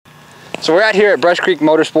So we're out here at Brushcreek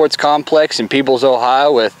Motorsports Complex in Peebles,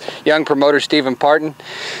 Ohio with young promoter Stephen Partin.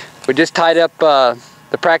 We just tied up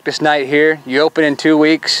the practice night here. You open in 2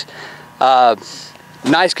 weeks.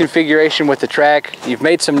 Nice configuration with the track. You've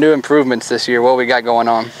made some new improvements this year. What we got going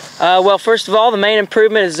on? Well, first of all, the main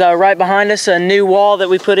improvement is right behind us, a new wall that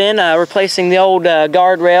we put in, replacing the old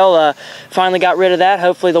guardrail. Finally got rid of that.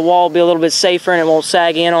 Hopefully the wall will be a little bit safer and it won't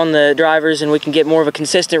sag in on the drivers, and we can get more of a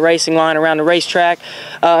consistent racing line around the racetrack.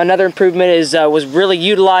 Another improvement is was really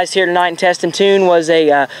utilized here tonight in Test and Tune was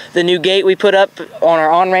the new gate we put up on our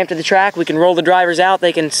on-ramp to the track. We can roll the drivers out.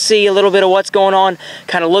 They can see a little bit of what's going on,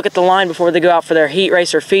 kind of look at the line before they go out for their heat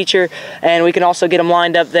race or feature, and we can also get them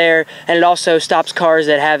lined up there, and it also stops cars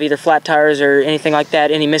that have either flat tires or anything like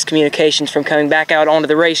that, any miscommunications from coming back out onto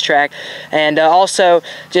the racetrack. And also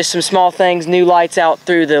just some small things, new lights out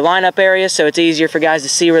through the lineup area, so it's easier for guys to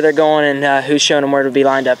see where they're going and who's showing them where to be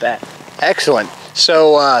lined up at. Excellent.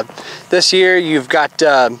 So this year you've got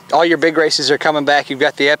all your big races are coming back. You've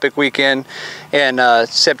got the Epic weekend in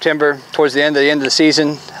September towards the end of the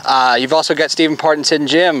season. You've also got Stephen Partin's Hidden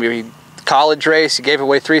Gem. College race. You gave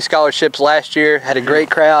away 3 scholarships last year, had a great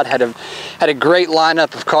crowd, had a great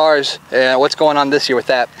lineup of cars. What's going on this year with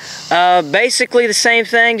that? Basically the same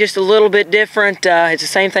thing, just a little bit different. It's the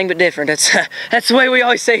same thing but different. That's the way we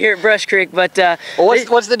always say here at Brushcreek. But well,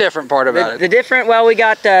 what's the different part about it? The different, well, we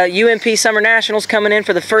got UMP Summer Nationals coming in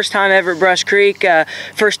for the first time ever at Brushcreek.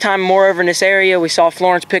 First time more over in this area. We saw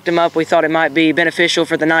Florence picked them up. We thought it might be beneficial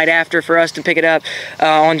for the night after for us to pick it up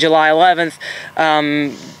on July 11th.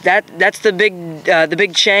 That's the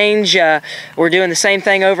big change. We're doing the same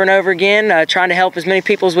thing over and over again, trying to help as many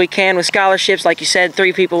people as we can with scholarships. Like you said,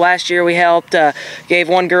 3 people last year we helped. Gave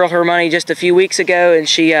one girl her money just a few weeks ago, and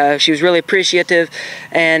she was really appreciative.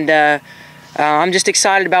 And I'm just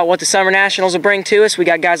excited about what the Summer Nationals will bring to us. We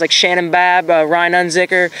got guys like Shannon Babb, Ryan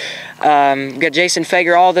Unzicker, we got Jason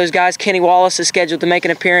Fager, all those guys. Kenny Wallace is scheduled to make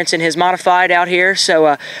an appearance in his modified out here,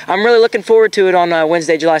 so I'm really looking forward to it on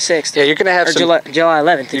Wednesday, July 6th. Yeah, you're going to have July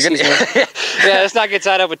 11th, excuse me. Yeah, let's not get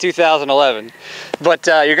tied up with 2011. But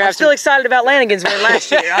you're going to have I'm still excited about Lanigan's win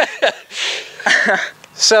last year.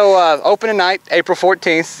 So, opening night, April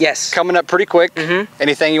 14th. Yes. Coming up pretty quick.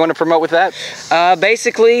 Anything you want to promote with that?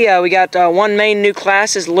 Basically, we got one main new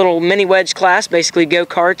class, is a little mini wedge class, basically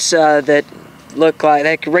go-karts that look like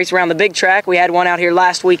they could race around the big track. We had one out here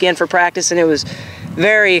last weekend for practice, and it was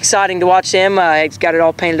very exciting to watch him. He's got it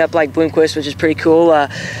all painted up like Bloomquist, which is pretty cool.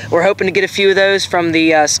 We're hoping to get a few of those from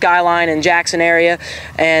the Skyline and Jackson area,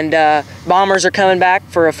 and Bombers are coming back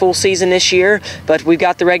for a full season this year, but we've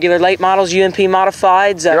got the regular late models, UMP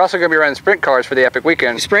modifieds. You're also going to be running sprint cars for the Epic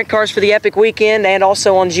weekend. Sprint cars for the Epic weekend, and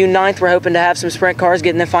also on June 9th we're hoping to have some sprint cars,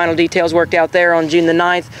 getting the final details worked out there on June the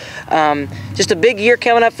 9th. Just a big year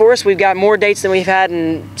coming up for us. We've got more dates than we've had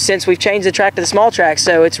since we've changed the track to the small track,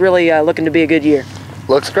 so it's really looking to be a good year.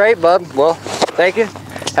 Looks great, bub. Well, thank you.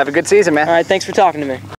 Have a good season, man. All right, thanks for talking to me.